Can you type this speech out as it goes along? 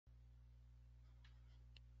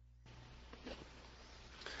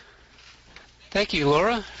Thank you,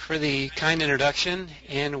 Laura, for the kind introduction,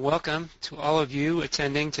 and welcome to all of you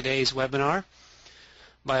attending today's webinar,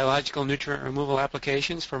 Biological Nutrient Removal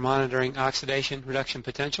Applications for Monitoring Oxidation Reduction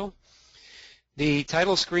Potential. The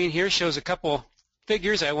title screen here shows a couple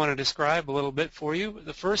figures I want to describe a little bit for you.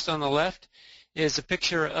 The first on the left is a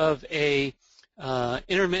picture of a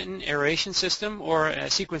intermittent aeration system or a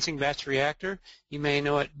sequencing batch reactor. You may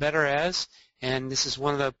know it better as, and this is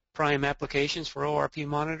one of the prime applications for ORP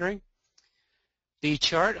monitoring. The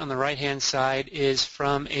chart on the right-hand side is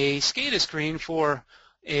from a SCADA screen for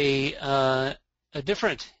a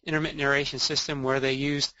different intermittent aeration system where they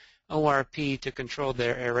used ORP to control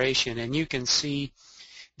their aeration. And you can see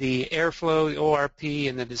the airflow, the ORP,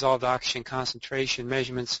 and the dissolved oxygen concentration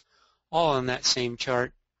measurements all on that same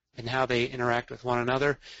chart and how they interact with one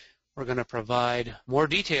another. We're going to provide more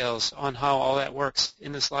details on how all that works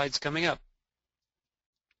in the slides coming up.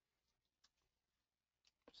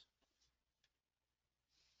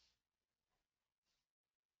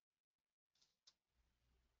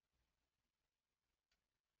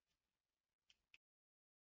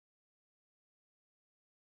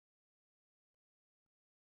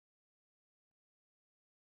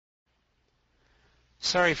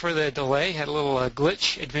 Sorry for the delay, had a little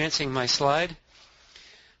glitch advancing my slide.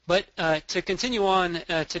 But to continue on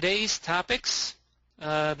today's topics,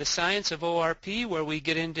 the science of ORP, where we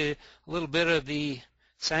get into a little bit of the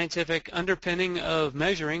scientific underpinning of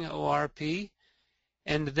measuring ORP,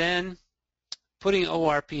 and then putting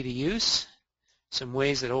ORP to use, some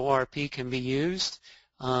ways that ORP can be used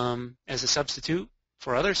as a substitute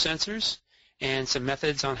for other sensors, and some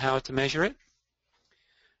methods on how to measure it.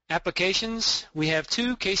 Applications, we have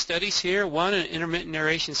two case studies here, one an intermittent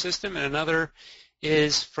aeration system and another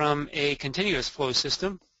is from a continuous flow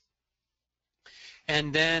system.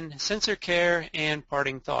 And then sensor care and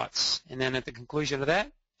parting thoughts. And then at the conclusion of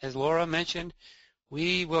that, as Laura mentioned,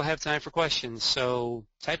 we will have time for questions, so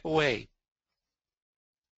type away.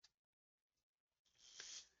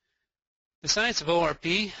 The science of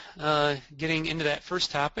ORP, getting into that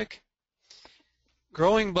first topic.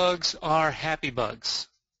 Growing bugs are happy bugs.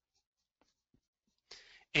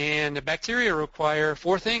 And the bacteria require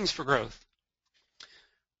four things for growth.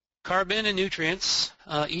 Carbon and nutrients,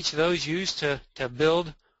 each of those used to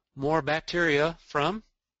build more bacteria from.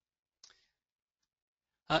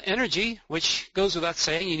 Energy, which goes without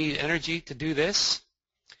saying, you need energy to do this.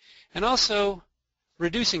 And also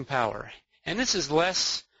reducing power. And this is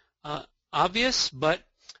less obvious, but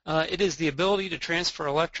it is the ability to transfer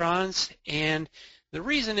electrons. And the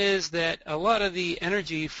reason is that a lot of the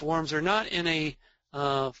energy forms are not in a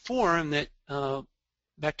form that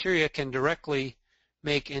bacteria can directly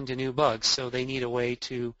make into new bugs, so they need a way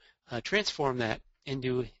to transform that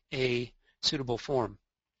into a suitable form.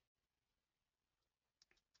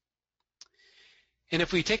 And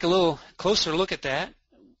if we take a little closer look at that,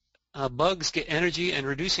 bugs get energy and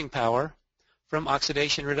reducing power from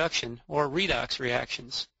oxidation reduction or redox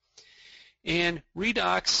reactions. And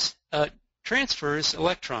redox transfers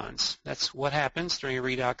electrons. That's what happens during a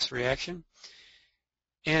redox reaction.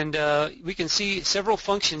 And we can see several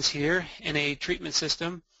functions here in a treatment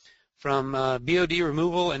system from BOD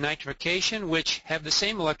removal and nitrification, which have the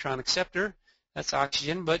same electron acceptor, that's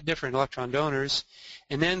oxygen, but different electron donors,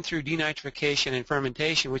 and then through denitrification and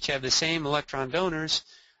fermentation, which have the same electron donors,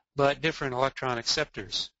 but different electron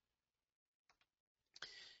acceptors.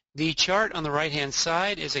 The chart on the right-hand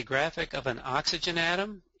side is a graphic of an oxygen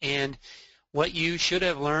atom, and what you should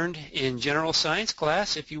have learned in general science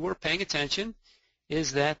class, if you were paying attention,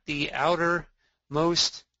 is that the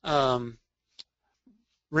outermost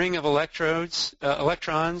ring of electrons,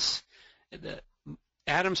 the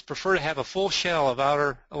atoms prefer to have a full shell of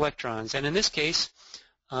outer electrons. And in this case,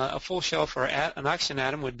 a full shell for an oxygen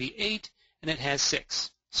atom would be 8, and it has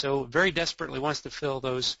 6. So very desperately wants to fill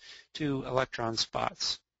those 2 electron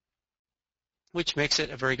spots, which makes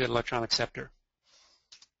it a very good electron acceptor.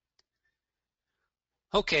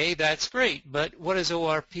 Okay, that's great, but what has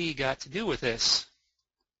ORP got to do with this?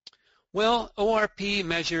 Well, ORP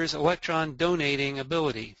measures electron donating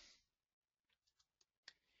ability.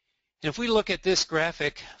 And if we look at this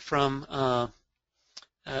graphic from,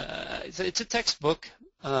 it's a textbook,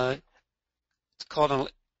 it's called an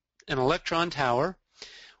electron tower,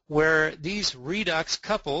 where these redox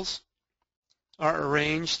couples are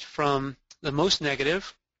arranged from the most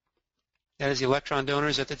negative, that is the electron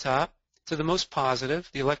donors at the top, to the most positive,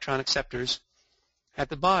 the electron acceptors at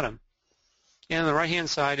the bottom. And on the right-hand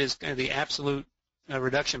side is kind of the absolute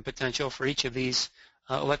reduction potential for each of these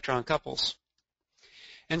electron couples.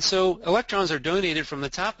 And so electrons are donated from the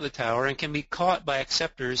top of the tower and can be caught by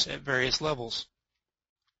acceptors at various levels.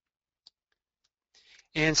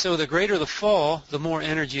 And so the greater the fall, the more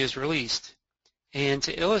energy is released. And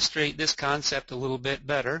to illustrate this concept a little bit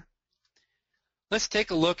better, let's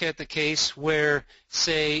take a look at the case where,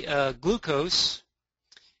 say, glucose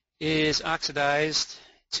is oxidized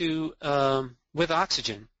to with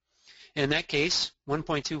oxygen. In that case,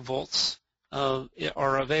 1.2 volts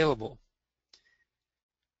are available.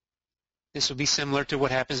 This would be similar to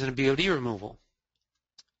what happens in a BOD removal.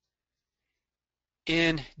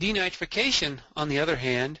 In denitrification, on the other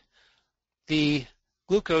hand, the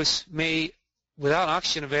glucose may, without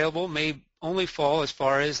oxygen available, may only fall as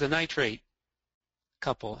far as the nitrate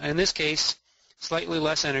couple. And in this case, slightly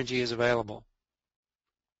less energy is available.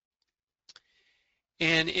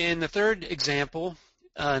 And in the third example,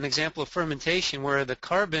 an example of fermentation where the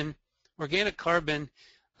organic carbon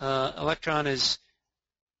electron is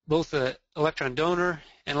both an electron donor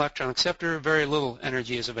and electron acceptor, very little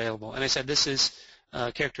energy is available. And I said this is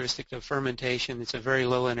characteristic of fermentation. It's a very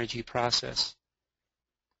low energy process.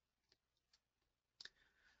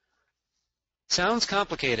 Sounds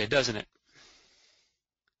complicated, doesn't it?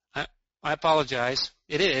 I apologize.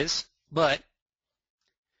 It is, but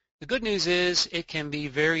the good news is it can be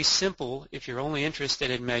very simple if you're only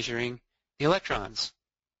interested in measuring the electrons.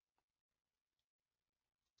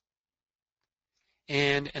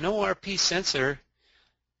 And an ORP sensor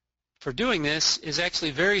for doing this is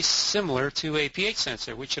actually very similar to a pH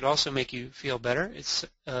sensor, which should also make you feel better. It's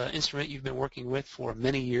an instrument you've been working with for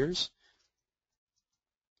many years.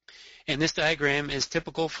 And this diagram is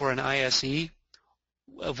typical for an ISE,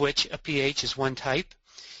 of which a pH is one type.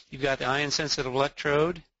 You've got the ion-sensitive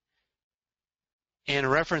electrode and a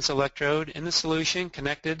reference electrode in the solution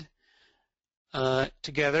connected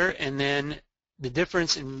together, and then the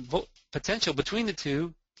difference in potential between the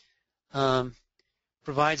two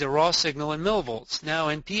provides a raw signal in millivolts. Now,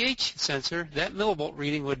 in pH sensor, that millivolt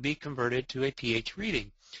reading would be converted to a pH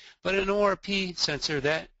reading. But in an ORP sensor,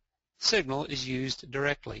 that signal is used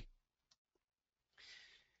directly.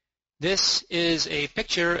 This is a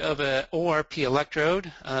picture of an ORP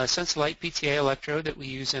electrode, a Sensolite PTA electrode that we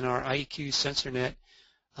use in our IEQ SensorNet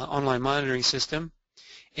online monitoring system.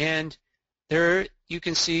 And there you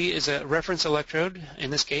can see is a reference electrode, in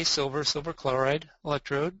this case silver chloride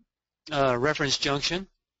electrode, reference junction,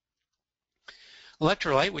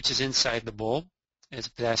 electrolyte, which is inside the bulb, is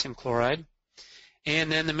potassium chloride,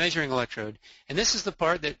 and then the measuring electrode. And this is the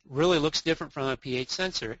part that really looks different from a pH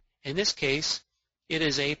sensor. In this case, it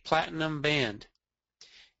is a platinum band.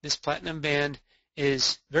 This platinum band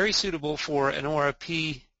is very suitable for an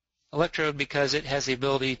ORP electrode because it has the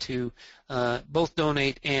ability to both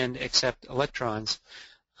donate and accept electrons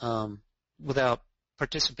without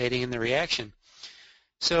participating in the reaction.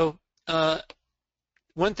 So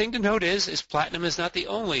one thing to note is platinum is not the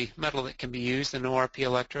only metal that can be used in an ORP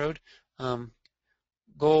electrode.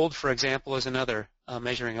 Gold, for example, is another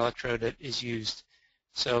measuring electrode that is used.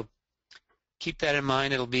 So keep that in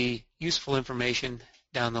mind. It'll be useful information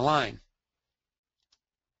down the line.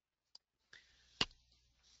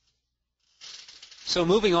 So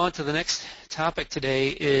moving on to the next topic today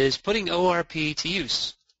is putting ORP to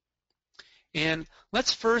use. And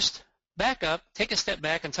let's first back up, take a step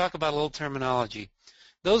back, and talk about a little terminology.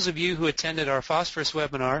 Those of you who attended our phosphorus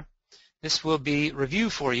webinar, this will be review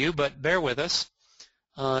for you, but bear with us.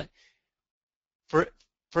 For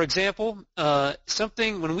example,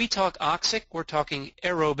 when we talk oxic, we're talking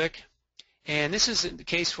aerobic, and this is the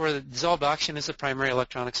case where the dissolved oxygen is the primary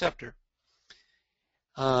electron acceptor.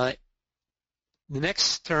 The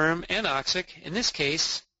next term, anoxic, in this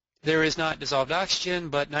case, there is not dissolved oxygen,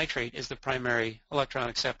 but nitrate is the primary electron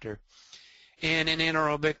acceptor. And in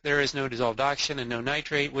anaerobic, there is no dissolved oxygen and no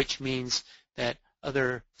nitrate, which means that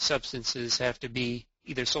other substances have to be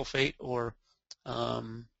either sulfate or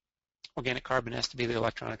organic carbon has to be the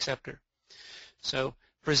electron acceptor. So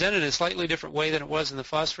presented in a slightly different way than it was in the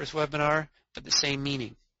phosphorus webinar, but the same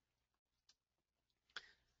meaning.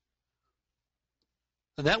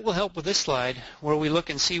 And that will help with this slide where we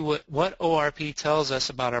look and see what ORP tells us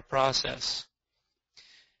about our process.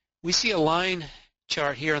 We see a line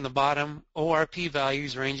chart here on the bottom, ORP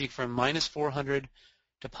values ranging from -400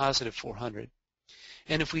 to +400.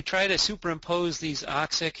 And if we try to superimpose these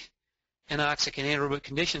oxic, anoxic, and anaerobic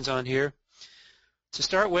conditions on here, to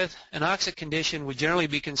start with, an oxic condition would generally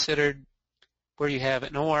be considered where you have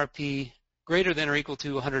an ORP greater than or equal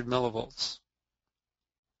to 100 millivolts.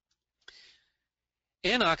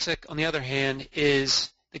 Anoxic, on the other hand,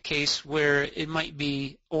 is the case where it might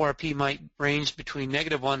be, ORP might range between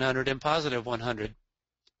 -100 and +100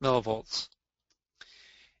 millivolts.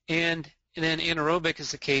 And then anaerobic is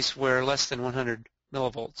the case where less than 100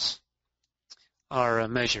 millivolts are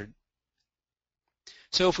measured.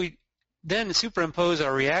 So if we then superimpose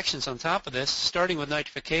our reactions on top of this, starting with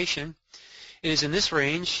nitrification, it is in this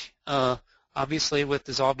range, obviously with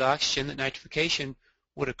dissolved oxygen, that nitrification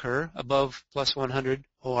would occur above plus 100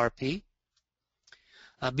 ORP.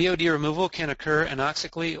 BOD removal can occur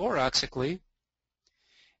anoxically or oxically.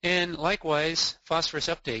 And likewise, phosphorus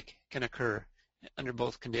uptake can occur under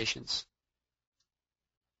both conditions.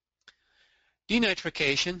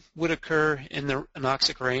 Denitrification would occur in the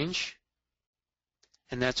anoxic range,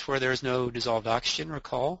 and that's where there is no dissolved oxygen,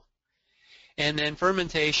 recall. And then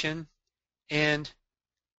fermentation and,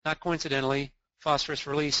 not coincidentally, phosphorus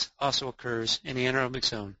release also occurs in the anaerobic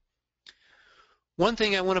zone. One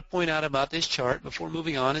thing I want to point out about this chart before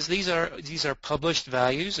moving on is these are published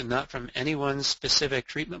values and not from anyone's specific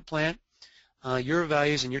treatment plant. Your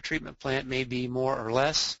values in your treatment plant may be more or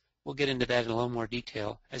less. We'll get into that in a little more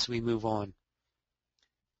detail as we move on.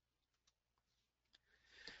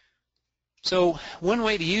 So one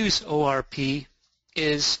way to use ORP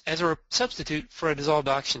is as a substitute for a dissolved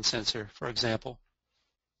oxygen sensor, for example.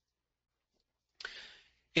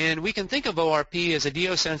 And we can think of ORP as a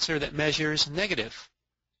DO sensor that measures negative.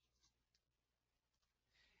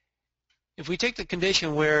 If we take the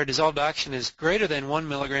condition where dissolved oxygen is greater than 1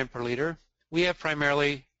 milligram per liter, we have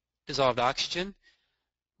primarily dissolved oxygen.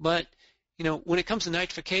 But, when it comes to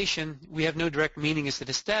nitrification, we have no direct meaning as to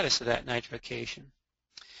the status of that nitrification,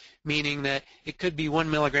 meaning that it could be 1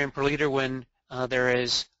 milligram per liter when there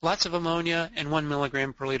is lots of ammonia and 1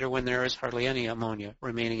 milligram per liter when there is hardly any ammonia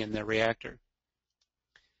remaining in the reactor.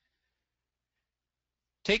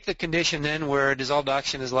 Take the condition then where dissolved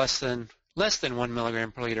oxygen is less than 1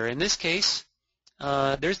 milligram per liter. In this case,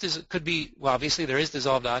 obviously there is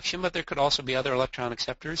dissolved oxygen, but there could also be other electron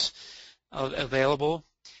acceptors available.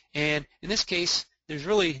 And in this case, there's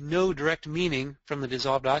really no direct meaning from the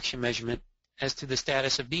dissolved oxygen measurement as to the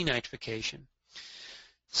status of denitrification,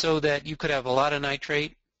 so that you could have a lot of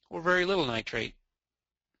nitrate or very little nitrate.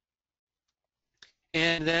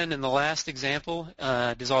 And then in the last example,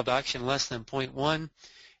 dissolved oxygen less than 0.1.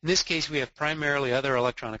 In this case, we have primarily other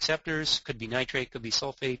electron acceptors. Could be nitrate, could be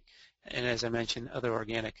sulfate, and as I mentioned, other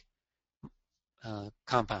organic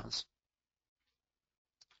compounds.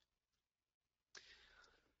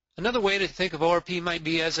 Another way to think of ORP might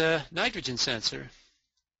be as a nitrogen sensor.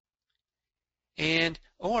 And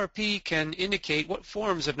ORP can indicate what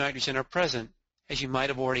forms of nitrogen are present, as you might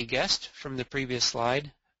have already guessed from the previous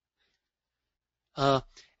slide.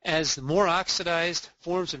 As the more oxidized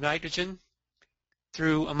forms of nitrogen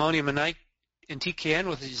through ammonium and TKN,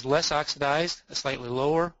 which is less oxidized, a slightly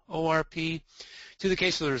lower ORP, to the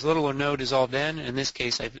case where there's little or no dissolved N, in this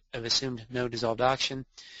case I've assumed no dissolved oxygen,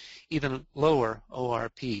 even lower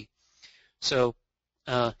ORP. So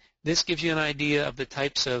this gives you an idea of the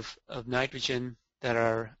types of nitrogen that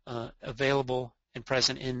are available and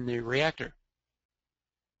present in the reactor.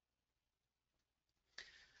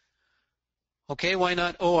 Okay, why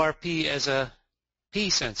not ORP as a P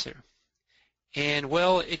sensor? And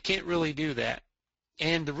well, it can't really do that.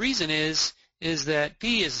 And the reason is that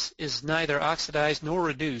P is neither oxidized nor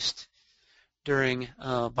reduced during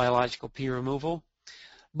biological P removal,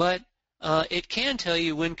 but it can tell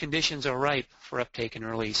you when conditions are ripe for uptake and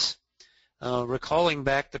release. Recalling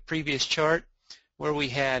back the previous chart where we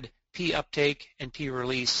had P uptake and P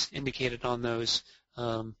release indicated on those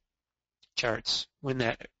charts when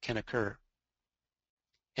that can occur.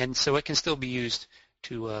 And so it can still be used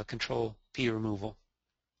to control P removal.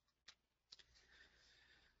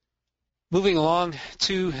 Moving along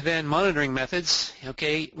to then monitoring methods.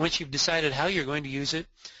 Okay, once you've decided how you're going to use it,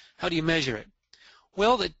 how do you measure it?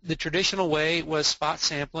 Well, the traditional way was spot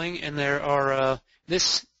sampling, and there are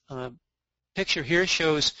this picture here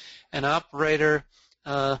shows an operator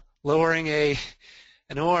lowering an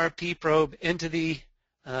ORP probe into the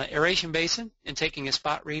aeration basin and taking a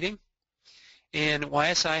spot reading. And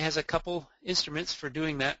YSI has a couple instruments for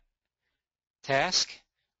doing that task,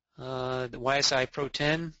 the YSI Pro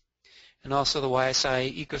 10 and also the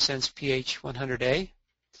YSI EcoSense PH 100A.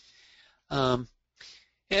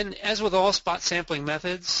 And as with all spot sampling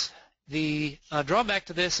methods, the drawback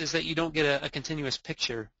to this is that you don't get a continuous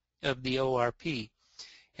picture of the ORP,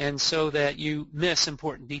 and so that you miss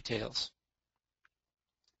important details.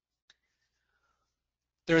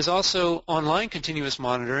 There is also online continuous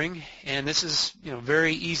monitoring, and this is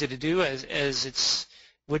very easy to do as it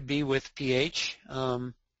would be with pH.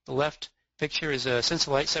 The left picture is a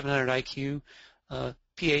Sensolite 700 IQ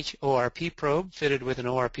pH ORP probe fitted with an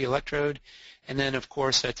ORP electrode, and then of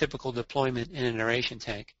course a typical deployment in an aeration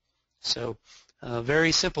tank. So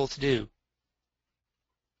very simple to do.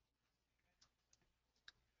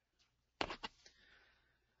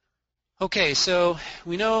 Okay, so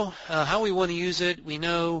we know how we want to use it. We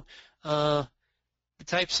know the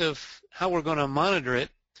types of how we're going to monitor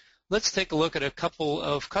it. Let's take a look at a couple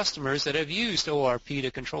of customers that have used ORP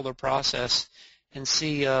to control their process and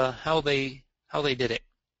see how they did it.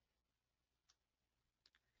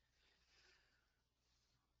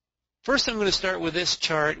 First, I'm going to start with this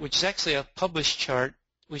chart, which is actually a published chart,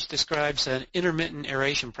 which describes an intermittent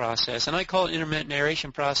aeration process. And I call it intermittent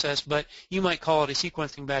aeration process, but you might call it a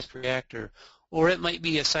sequencing batch reactor, or it might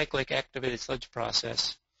be a cyclic activated sludge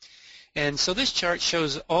process. And so this chart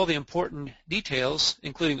shows all the important details,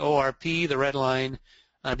 including ORP, the red line,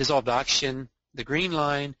 dissolved oxygen, the green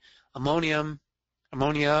line, ammonia,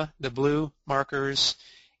 the blue markers,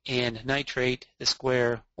 and nitrate, the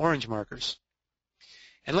square orange markers.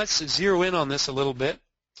 And let's zero in on this a little bit,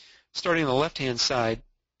 starting on the left-hand side.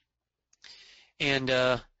 And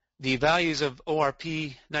the values of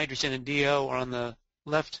ORP, nitrogen, and DO are on the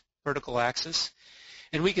left vertical axis.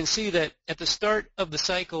 And we can see that at the start of the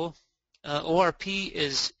cycle, ORP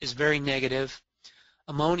is very negative.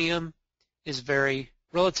 Ammonium is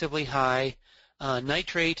relatively high.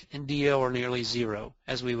 Nitrate and DO are nearly zero,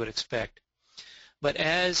 as we would expect. But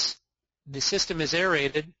as the system is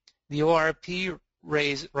aerated, the ORP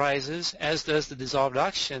rises, as does the dissolved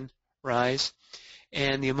oxygen rise,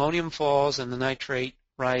 and the ammonium falls and the nitrate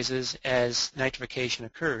rises as nitrification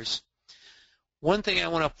occurs. One thing I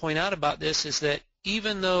want to point out about this is that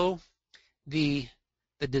even though the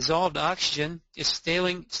dissolved oxygen is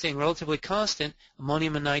staying relatively constant,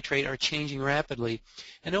 ammonium and nitrate are changing rapidly.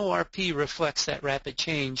 And ORP reflects that rapid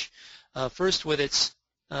change, first with its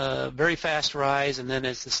very fast rise and then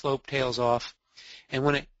as the slope tails off. And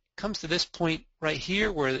when it comes to this point right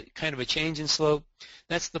here where kind of a change in slope,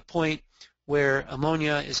 that's the point where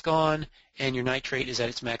ammonia is gone and your nitrate is at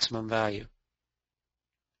its maximum value.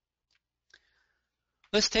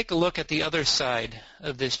 Let's take a look at the other side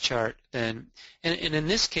of this chart then. And in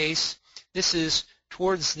this case, this is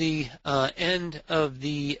towards the end of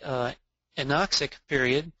the anoxic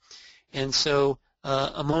period. And so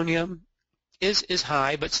ammonium is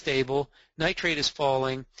high but stable, nitrate is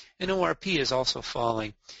falling, and ORP is also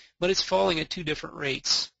falling. But it's falling at two different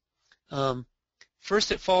rates.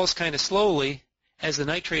 First, it falls kind of slowly as the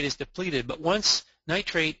nitrate is depleted, but once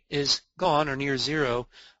nitrate is gone or near zero,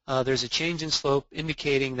 there's a change in slope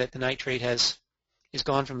indicating that the nitrate is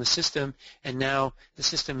gone from the system, and now the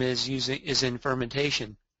system is in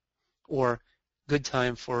fermentation, or good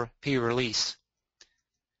time for P release.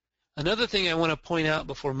 Another thing I want to point out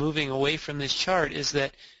before moving away from this chart is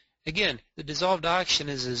that, again, the dissolved oxygen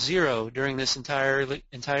is a zero during this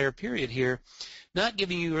entire period here, not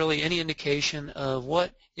giving you really any indication of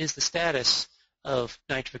what is the status of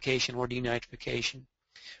nitrification or denitrification,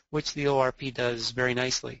 which the ORP does very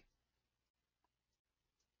nicely.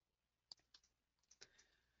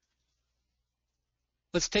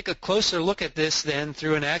 Let's take a closer look at this then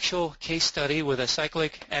through an actual case study with a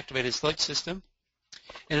cyclic activated sludge system.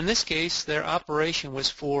 And in this case, their operation was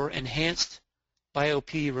for enhanced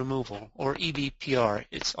BioP removal, or EBPR,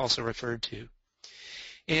 it's also referred to.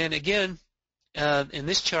 And again, in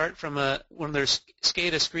this chart from one of their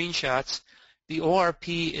SCADA screenshots, the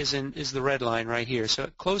ORP is the red line right here, so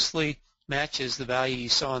it closely matches the value you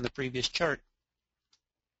saw in the previous chart.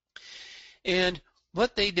 And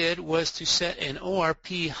what they did was to set an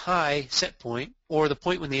ORP high set point, or the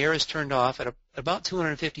point when the air is turned off, at about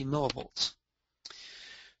 250 millivolts.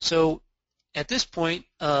 So at this point,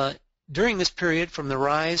 during this period from the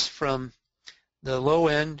rise from the low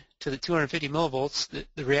end to the 250 millivolts,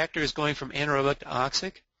 the reactor is going from anaerobic to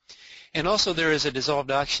oxic. And also there is a dissolved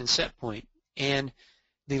oxygen set point. And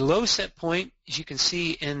the low set point, as you can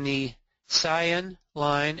see in the cyan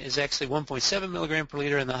line, is actually 1.7 milligram per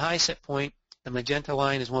liter, and the high set point, the magenta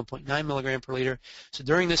line, is 1.9 milligram per liter. So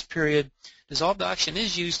during this period, dissolved oxygen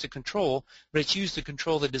is used to control, but it's used to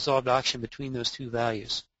control the dissolved oxygen between those two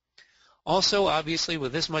values. Also, obviously,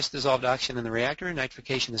 with this much dissolved oxygen in the reactor,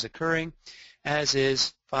 nitrification is occurring, as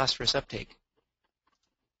is phosphorus uptake.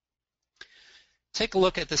 Take a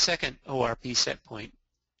look at the second ORP set point.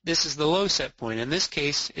 This is the low set point. In this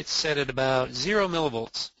case, it's set at about 0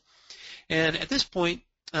 millivolts. And at this point,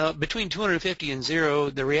 between 250 and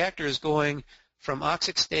 0, the reactor is going from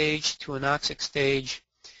oxic stage to anoxic stage,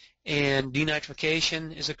 and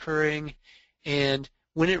denitrification is occurring. And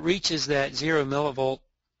when it reaches that 0 millivolt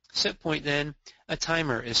set point, then a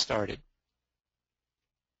timer is started.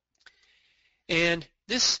 And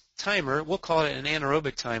this timer, we'll call it an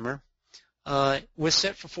anaerobic timer, was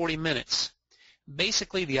set for 40 minutes.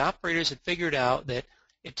 Basically, the operators had figured out that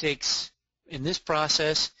it takes, in this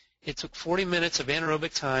process, it took 40 minutes of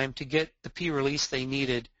anaerobic time to get the P release they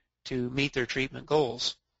needed to meet their treatment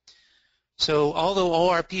goals. So although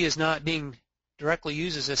ORP is not being directly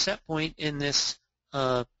used as a set point in this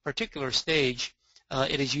particular stage,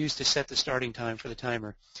 it is used to set the starting time for the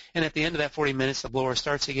timer. And at the end of that 40 minutes, the blower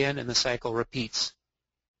starts again and the cycle repeats.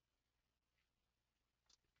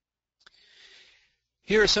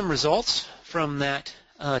 Here are some results from that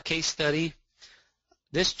case study.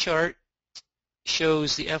 This chart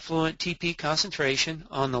shows the effluent TP concentration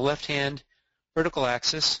on the left-hand vertical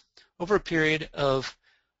axis over a period of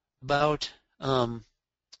about 4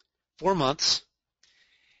 months.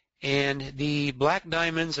 And the black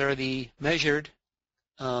diamonds are the measured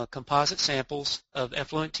composite samples of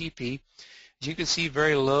effluent TP. As you can see,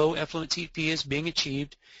 very low effluent TP is being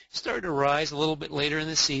achieved. It started to rise a little bit later in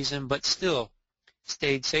the season, but still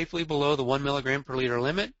stayed safely below the 1 milligram per liter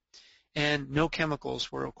limit, and no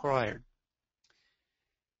chemicals were required.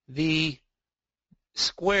 The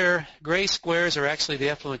gray squares are actually the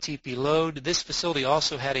effluent TP load. This facility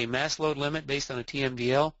also had a mass load limit based on a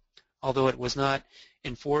TMDL, although it was not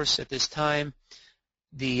in force at this time.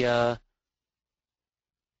 The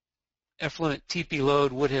effluent TP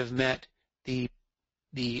load would have met the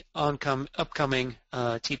upcoming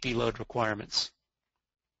TP load requirements.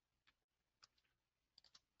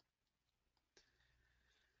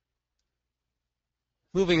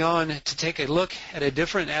 Moving on to take a look at a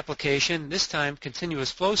different application, this time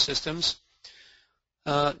continuous flow systems.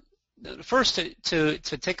 First, to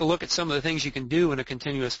take a look at some of the things you can do in a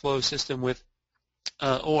continuous flow system with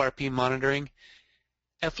ORP monitoring.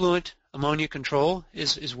 Effluent ammonia control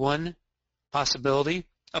is one possibility,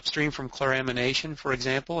 upstream from chloramination, for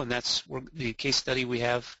example, and that's the case study we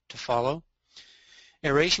have to follow.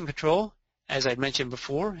 Aeration control, as I mentioned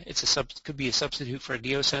before, could be a substitute for a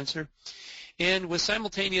DO sensor. And with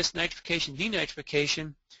simultaneous nitrification,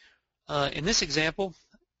 denitrification, in this example,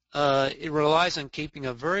 it relies on keeping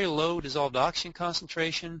a very low dissolved oxygen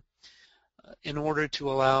concentration in order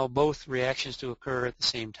to allow both reactions to occur at the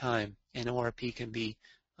same time. And ORP can be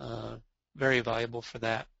very valuable for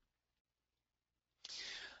that.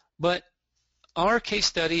 But our case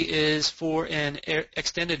study is for an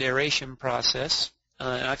extended aeration process,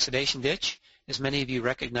 an oxidation ditch, as many of you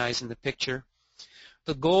recognize in the picture.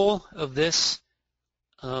 The goal of this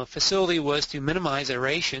facility was to minimize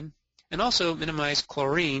aeration and also minimize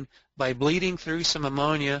chlorine by bleeding through some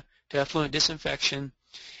ammonia to effluent disinfection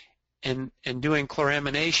and doing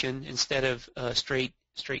chloramination instead of straight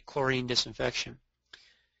chlorine disinfection.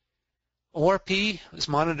 ORP was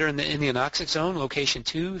monitored in the anoxic zone, location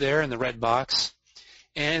 2 there in the red box,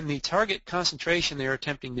 and the target concentration they were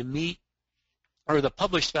attempting to meet, or the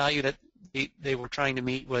published value that they were trying to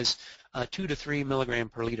meet, was 2 to 3 milligram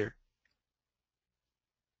per liter.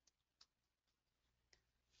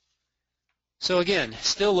 So again,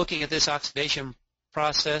 still looking at this oxidation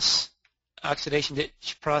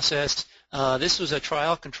ditch process. This was a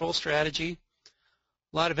trial control strategy.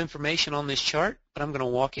 A lot of information on this chart, but I'm going to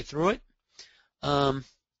walk you through it.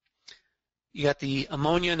 You got the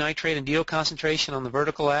ammonia, nitrate, and DO concentration on the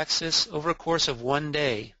vertical axis over a course of 1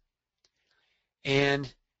 day. And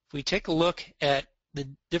if we take a look at the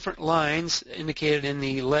different lines indicated in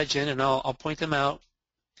the legend, and I'll point them out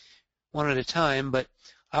one at a time, but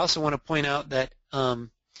I also want to point out that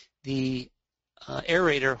the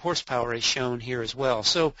aerator horsepower is shown here as well.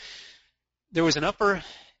 So there was an upper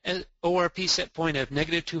ORP set point of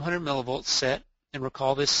negative 200 millivolts set, and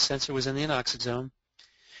recall this sensor was in the anoxic zone,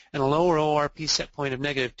 and a lower ORP set point of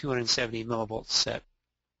negative 270 millivolts set.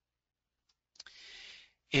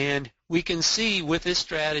 And we can see with this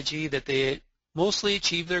strategy that they mostly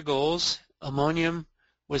achieved their goals. Ammonium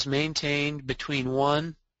was maintained between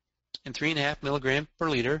 1 and 3.5 milligram per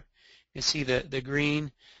liter. You see the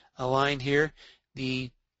green line here.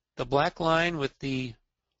 The black line with the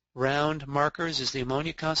round markers is the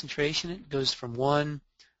ammonia concentration. It goes from 1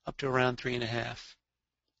 up to around 3.5.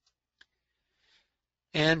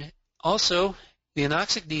 And also, the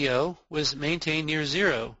anoxic DO was maintained near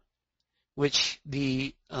 0, which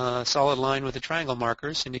the solid line with the triangle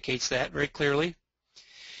markers indicates that very clearly.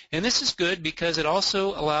 And this is good because it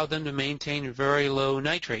also allowed them to maintain very low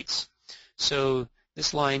nitrates. So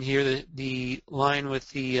this line here, the line with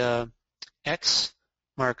the X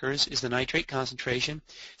markers, is the nitrate concentration.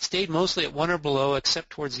 Stayed mostly at 1 or below, except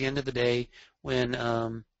towards the end of the day when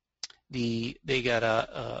they got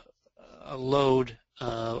a load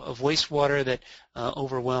of wastewater that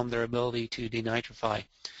overwhelmed their ability to denitrify.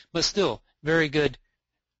 But still, very good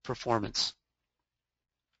performance.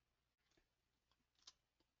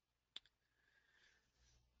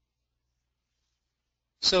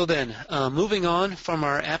 So then, moving on from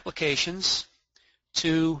our applications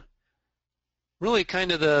to really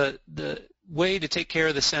kind of the way to take care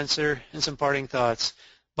of the sensor and some parting thoughts.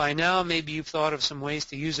 By now, maybe you've thought of some ways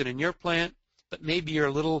to use it in your plant, but maybe you're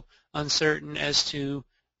a little uncertain as to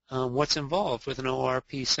what's involved with an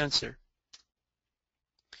ORP sensor.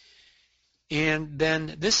 And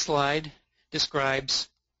then this slide describes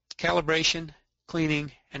calibration,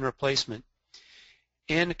 cleaning, and replacement.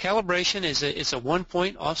 And calibration is a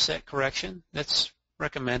 1-point offset correction that's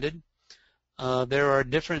recommended. There are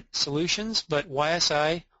different solutions, but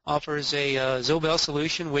YSI offers a Zobel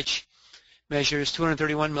solution which measures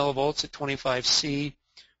 231 millivolts at 25C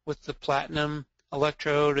with the platinum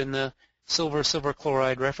electrode and the silver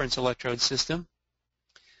chloride reference electrode system.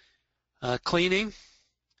 Cleaning,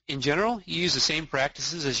 in general, you use the same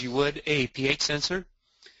practices as you would a pH sensor.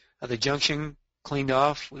 The junction cleaned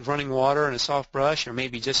off with running water and a soft brush, or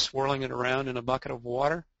maybe just swirling it around in a bucket of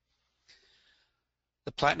water.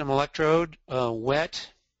 The platinum electrode, wet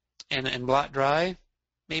and blot dry,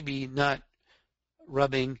 maybe not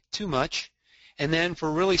rubbing too much. And then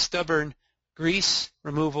for really stubborn grease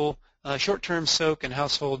removal, short-term soak and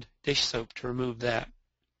household dish soap to remove that.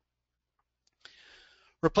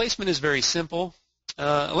 Replacement is very simple.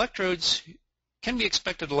 Electrodes can be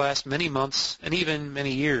expected to last many months and even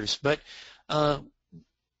many years, but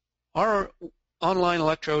our online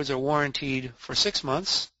electrodes are warranted for 6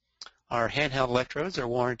 months. Our handheld electrodes are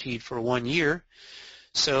warranted for 1 year.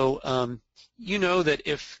 So you know that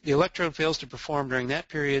if the electrode fails to perform during that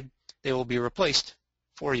period, they will be replaced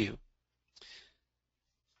for you.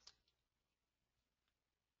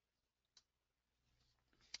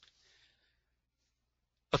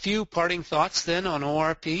 A few parting thoughts then on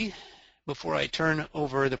ORP before I turn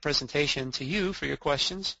over the presentation to you for your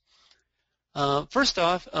questions. First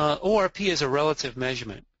off, ORP is a relative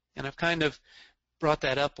measurement, and I've kind of brought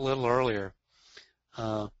that up a little earlier.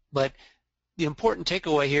 But the important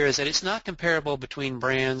takeaway here is that it's not comparable between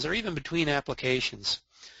brands or even between applications.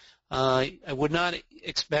 I would not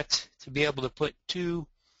expect to be able to put two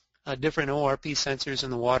different ORP sensors in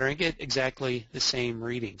the water and get exactly the same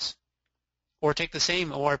readings. Or take the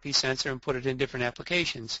same ORP sensor and put it in different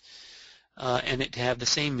applications and it to have the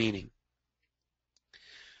same meaning.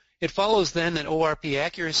 It follows then that ORP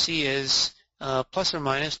accuracy is plus or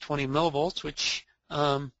minus 20 millivolts, which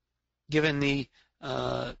given the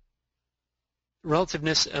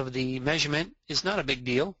relativeness of the measurement is not a big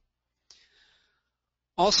deal.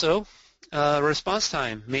 Also, response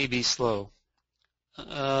time may be slow.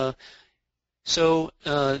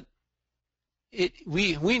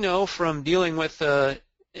 We know from dealing with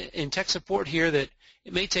in tech support here that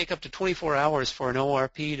it may take up to 24 hours for an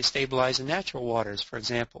ORP to stabilize in natural waters, for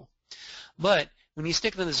example. But when you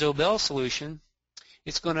stick it in the Zobel solution,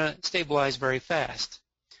 it's going to stabilize very fast.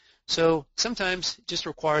 So sometimes it just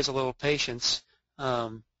requires a little patience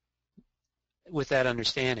with that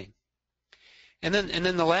understanding. And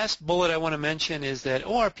then the last bullet I want to mention is that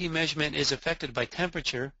ORP measurement is affected by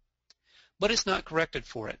temperature, but it's not corrected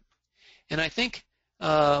for it. And I think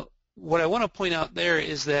what I want to point out there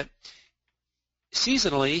is that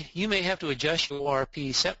seasonally, you may have to adjust your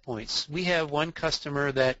ORP set points. We have one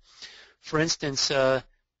customer that, for instance, to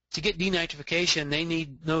get denitrification,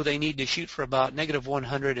 they need to shoot for about negative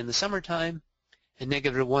 100 in the summertime and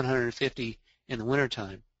negative 150 in the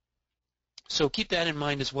wintertime. So keep that in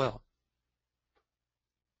mind as well.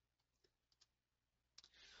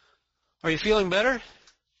 Are you feeling better?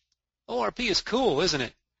 ORP is cool, isn't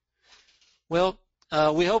it? Well,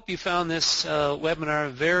 we hope you found this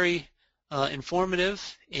webinar very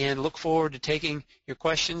informative and look forward to taking your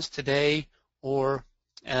questions today or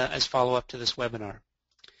as follow-up to this webinar.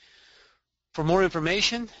 For more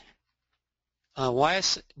information,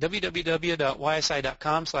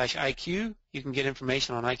 www.ysi.com/IQ. You can get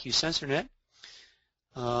information on IQ SensorNet.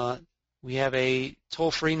 We have a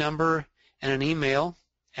toll-free number and an email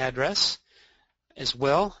address as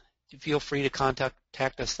well. Feel free to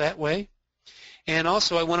contact us that way. And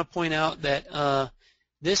also I want to point out that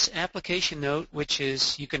this application note, which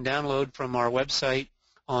is you can download from our website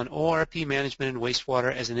on ORP management and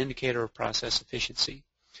wastewater as an indicator of process efficiency.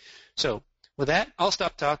 So with that, I'll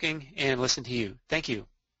stop talking and listen to you. Thank you.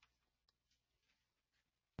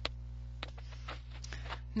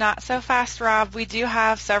 Not so fast, Rob. We do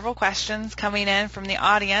have several questions coming in from the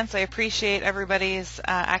audience. I appreciate everybody's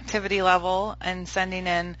activity level and sending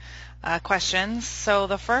in questions. So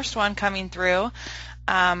the first one coming through,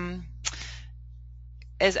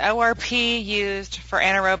 is ORP used for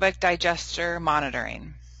anaerobic digester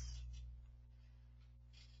monitoring?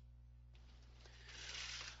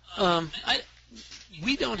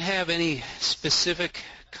 We don't have any specific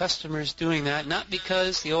customers doing that, not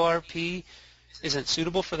because the ORP isn't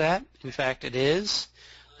suitable for that. In fact, it is.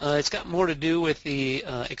 It's got more to do with the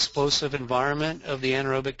explosive environment of the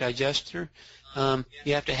anaerobic digester.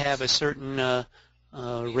 You have to have a certain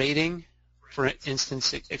rating, for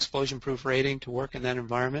instance, explosion-proof rating, to work in that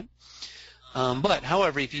environment. But,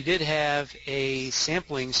 however, if you did have a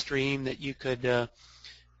sampling stream that you could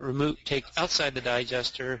take outside the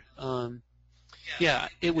digester, yeah,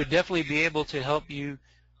 it would definitely be able to help you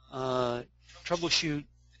troubleshoot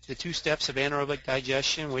the two steps of anaerobic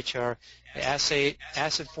digestion, which are the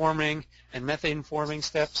acid-forming and methane-forming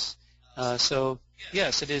steps. So,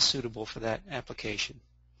 yes, it is suitable for that application.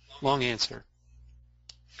 Long answer.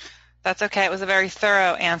 That's okay. It was a very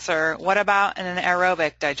thorough answer. What about an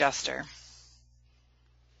aerobic digester?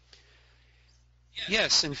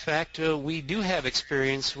 Yes, in fact, we do have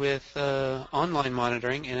experience with online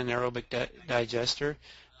monitoring in an aerobic digester.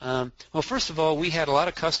 Well, first of all, we had a lot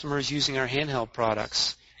of customers using our handheld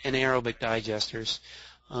products in aerobic digesters.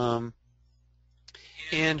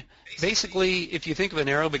 And basically, if you think of an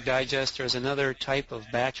aerobic digester as another type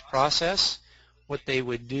of batch process, what they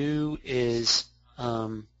would do is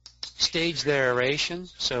stage their aeration,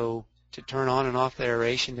 so to turn on and off their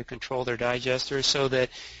aeration to control their digesters so that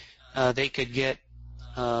they could get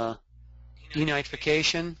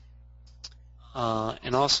denitrification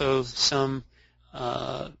and also some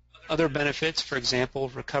other benefits, for example,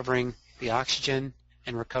 recovering the oxygen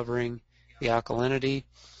and recovering the alkalinity.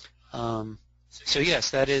 So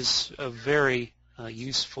yes, that is a very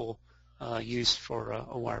useful use for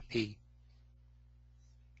ORP.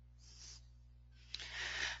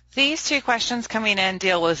 These two questions coming in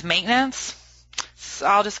deal with maintenance, so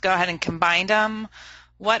I'll just go ahead and combine them.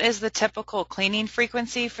 What is the typical cleaning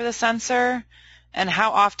frequency for the sensor, and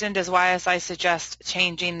how often does YSI suggest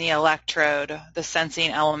changing the electrode, the sensing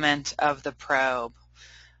element of the probe?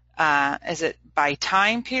 Is it by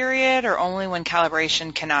time period or only when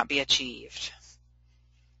calibration cannot be achieved?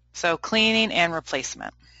 So cleaning and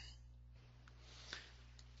replacement.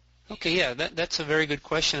 Okay, yeah, that's a very good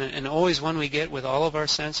question, and always one we get with all of our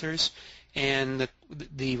sensors, and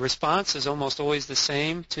the response is almost always the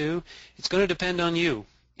same too. It's going to depend on you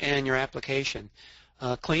and your application.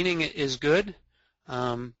 Cleaning is good,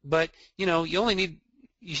 but you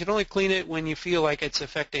should only clean it when you feel like it's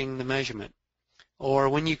affecting the measurement, or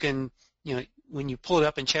when you can, when you pull it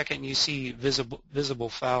up and check it and you see visible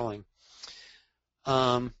fouling.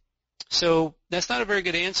 So that's not a very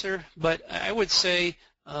good answer, but I would say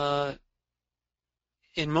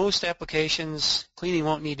in most applications, cleaning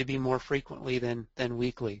won't need to be more frequently than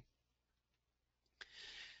weekly.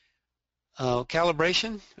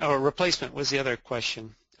 Calibration or replacement was the other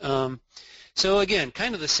question. So again,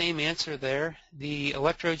 kind of the same answer there. The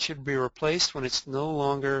electrode should be replaced when it's no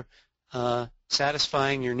longer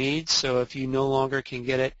satisfying your needs. So if you no longer can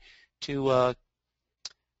get it to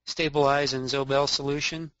stabilize in Zobel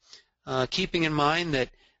solution, keeping in mind that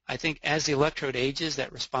I think as the electrode ages,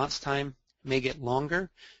 that response time may get longer.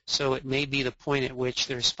 So it may be the point at which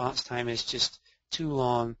the response time is just too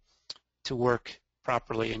long to work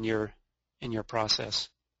properly in your process.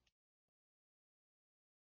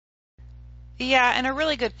 Yeah, and a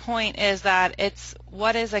really good point is that it's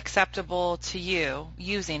what is acceptable to you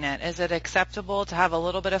using it. Is it acceptable to have a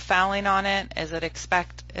little bit of fouling on it? Is it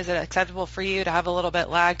acceptable for you to have a little bit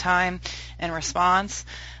lag time in response?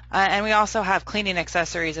 And we also have cleaning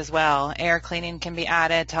accessories as well. Air cleaning can be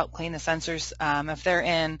added to help clean the sensors if they're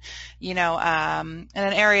in, in an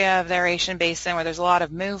area of the aeration basin where there's a lot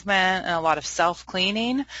of movement and a lot of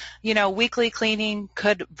self-cleaning. Weekly cleaning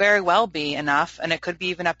could very well be enough, and it could be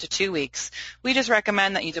even up to 2 weeks. We just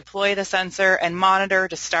recommend that you deploy the sensor and monitor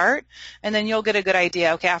to start, and then you'll get a good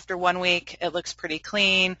idea. Okay, after 1 week, it looks pretty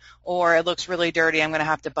clean, or it looks really dirty. I'm going to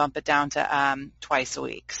have to bump it down to twice a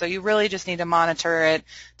week. So you really just need to monitor it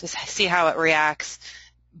to see how it reacts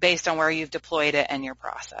based on where you've deployed it in your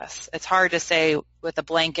process. It's hard to say with a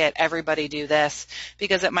blanket, everybody do this,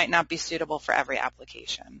 because it might not be suitable for every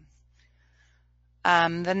application.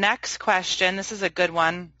 The next question, this is a good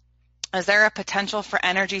one. Is there a potential for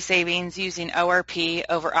energy savings using ORP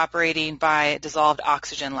over operating by dissolved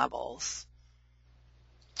oxygen levels?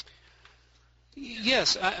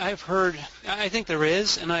 Yes, I've heard, I think there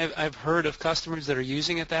is, and I've heard of customers that are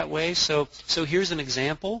using it that way. So here's an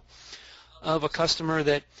example of a customer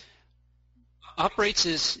that operates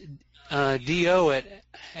his DO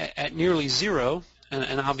at nearly zero,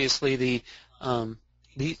 and obviously the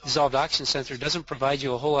dissolved oxygen sensor doesn't provide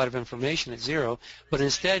you a whole lot of information at zero, but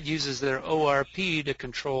instead uses their ORP to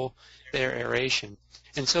control their aeration.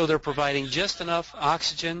 And so they're providing just enough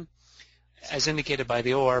oxygen as indicated by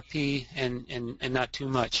the ORP and not too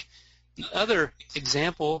much. The other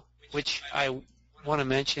example which I want to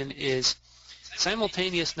mention, is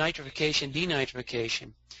simultaneous nitrification,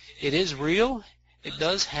 denitrification. It is real, it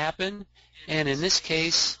does happen, and in this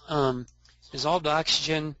case, dissolved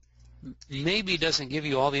oxygen maybe doesn't give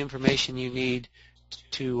you all the information you need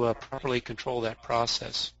to properly control that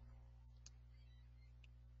process.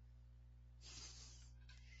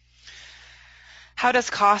 How does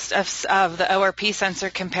cost of the ORP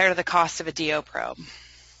sensor compare to the cost of a DO probe?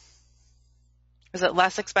 Is it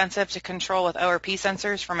less expensive to control with ORP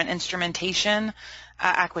sensors from an instrumentation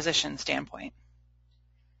acquisition standpoint?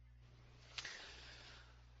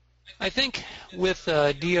 I think with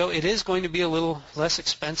DO it is going to be a little less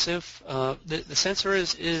expensive. The sensor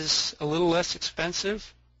is a little less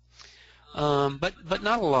expensive, but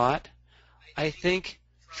not a lot. I think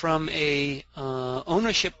from a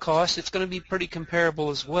ownership cost, it's going to be pretty comparable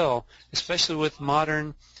as well, especially with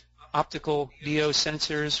modern optical DO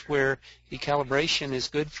sensors where the calibration is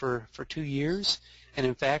good for 2 years, and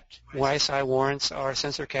in fact YSI warrants our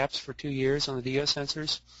sensor caps for 2 years on the DO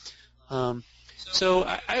sensors. So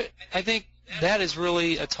I think that is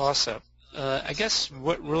really a toss-up. I guess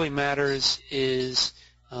what really matters is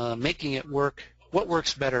making it work, what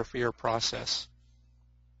works better for your process.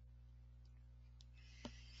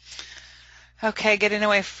 Okay, getting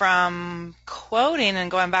away from quoting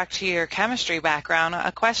and going back to your chemistry background,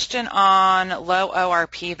 a question on low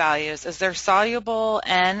ORP values. Is there soluble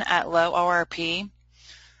N at low ORP?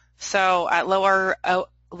 So at low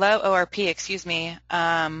ORP,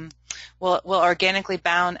 will organically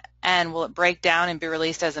bound N, will it break down and be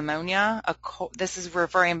released as ammonia? This is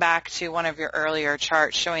referring back to one of your earlier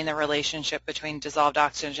charts showing the relationship between dissolved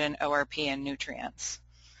oxygen, ORP, and nutrients.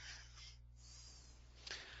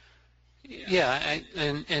 Yeah,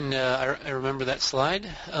 I remember that slide.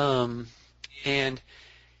 And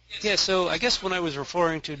yeah, so I guess when I was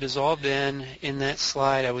referring to dissolved N in that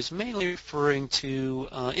slide, I was mainly referring to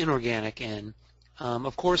inorganic N.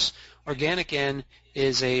 Of course, organic N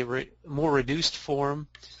is a more reduced form,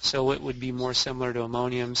 so it would be more similar to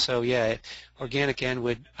ammonium. So yeah, organic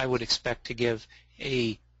N I would expect to give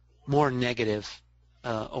a more negative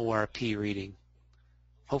ORP reading.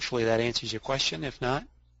 Hopefully that answers your question. If not,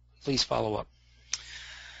 please follow up.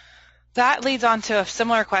 That leads on to a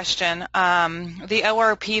similar question. The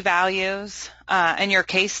ORP values in your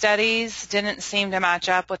case studies didn't seem to match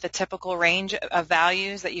up with the typical range of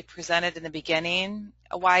values that you presented in the beginning.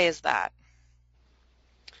 Why is that?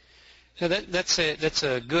 So that's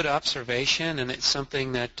a good observation, and it's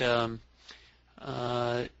something that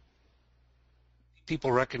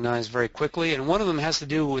people recognize very quickly. And one of them has to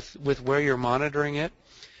do with where you're monitoring it.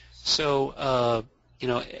 So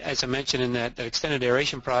as I mentioned in that extended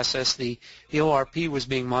aeration process, the ORP was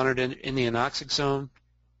being monitored in the anoxic zone.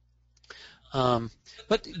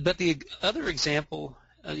 But the other example,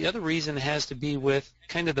 the other reason has to be with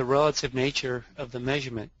kind of the relative nature of the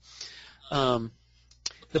measurement.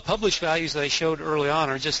 The published values that I showed early on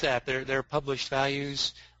are just that. They're published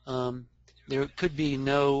values. There could be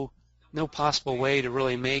no possible way to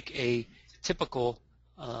really make a typical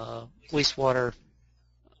wastewater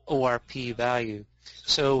ORP value.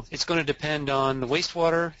 So it's going to depend on the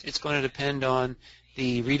wastewater. It's going to depend on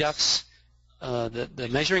the redox, the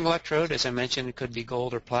measuring electrode. As I mentioned, it could be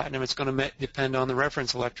gold or platinum. It's going to depend on the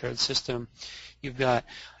reference electrode system you've got.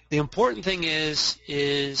 The important thing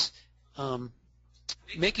is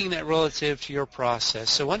making that relative to your process.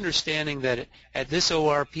 So understanding that at this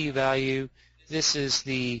ORP value, this is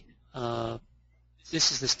the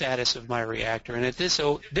status of my reactor, and at this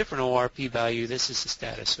different ORP value, this is the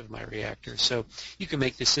status of my reactor. So you can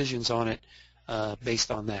make decisions on it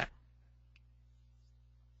based on that.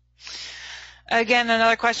 Again,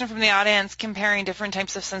 another question from the audience comparing different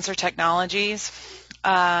types of sensor technologies.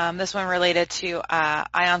 This one related to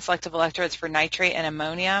ion selective electrodes for nitrate and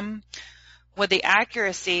ammonium. Would the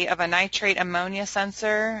accuracy of a nitrate ammonia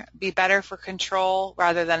sensor be better for control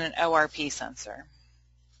rather than an ORP sensor?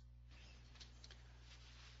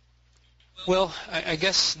 Well, I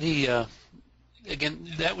guess again,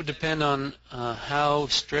 that would depend on how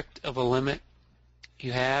strict of a limit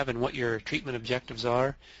you have and what your treatment objectives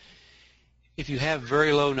are. If you have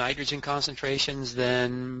very low nitrogen concentrations,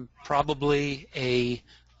 then probably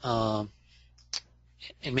and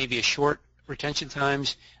maybe a short retention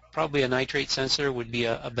times, probably a nitrate sensor would be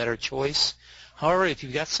a better choice. However, if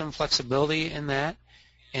you've got some flexibility in that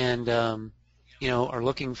and are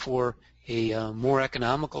looking for a more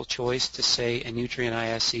economical choice to say a nutrient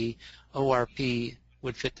ISE, ORP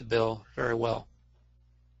would fit the bill very well.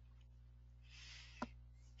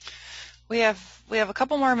 We have a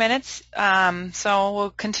couple more minutes, so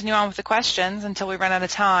we'll continue on with the questions until we run out of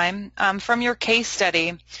time. From your case study,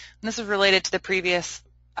 and this is related to the previous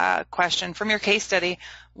question, from your case study,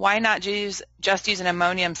 why not just use an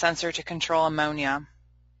ammonium sensor to control ammonia?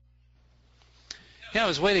 Yeah, I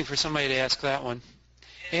was waiting for somebody to ask that one.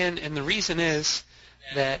 And the reason is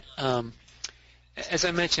that, as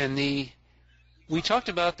I mentioned, we talked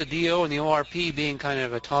about the DO and the ORP being kind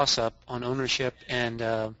of a toss-up on ownership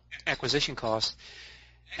and acquisition costs.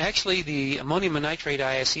 Actually, the ammonium and nitrate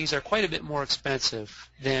ISEs are quite a bit more expensive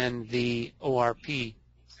than the ORP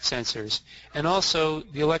sensors. And also,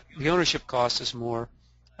 the ownership cost is more,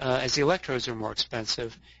 as the electrodes are more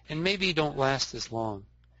expensive and maybe don't last as long.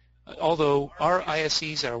 Although our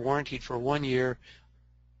ISEs are warranted for 1 year,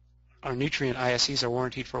 our nutrient ISEs are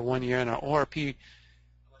warranted for 1 year, and our ORP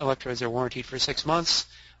electrodes are warranted for 6 months,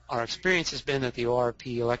 our experience has been that the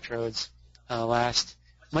ORP electrodes last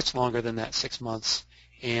much longer than that 6 months.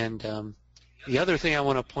 And the other thing I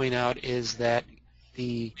want to point out is that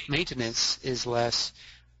the maintenance is less.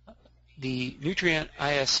 The nutrient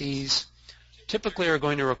ISEs typically are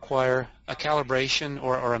going to require a calibration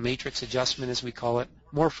or a matrix adjustment, as we call it,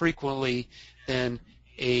 more frequently than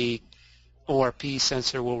a ORP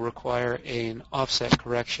sensor will require an offset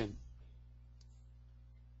correction.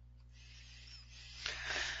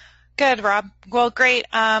 Good, Rob. Well, great.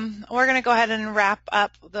 We're going to go ahead and wrap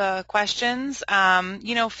up the questions.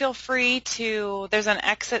 Feel free to, there's an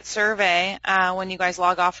exit survey when you guys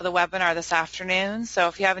log off of the webinar this afternoon. So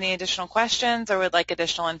if you have any additional questions or would like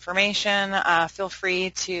additional information, feel free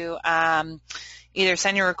to either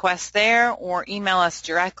send your request there or email us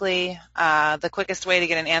directly. The quickest way to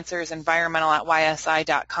get an answer is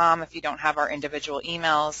environmental@ysi.com if you don't have our individual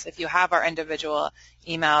emails. If you have our individual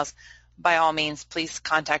emails, by all means, please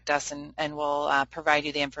contact us and we'll provide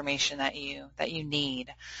you the information that you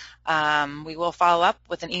need. We will follow up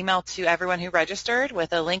with an email to everyone who registered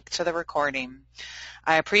with a link to the recording.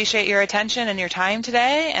 I appreciate your attention and your time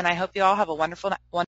today, and I hope you all have a wonderful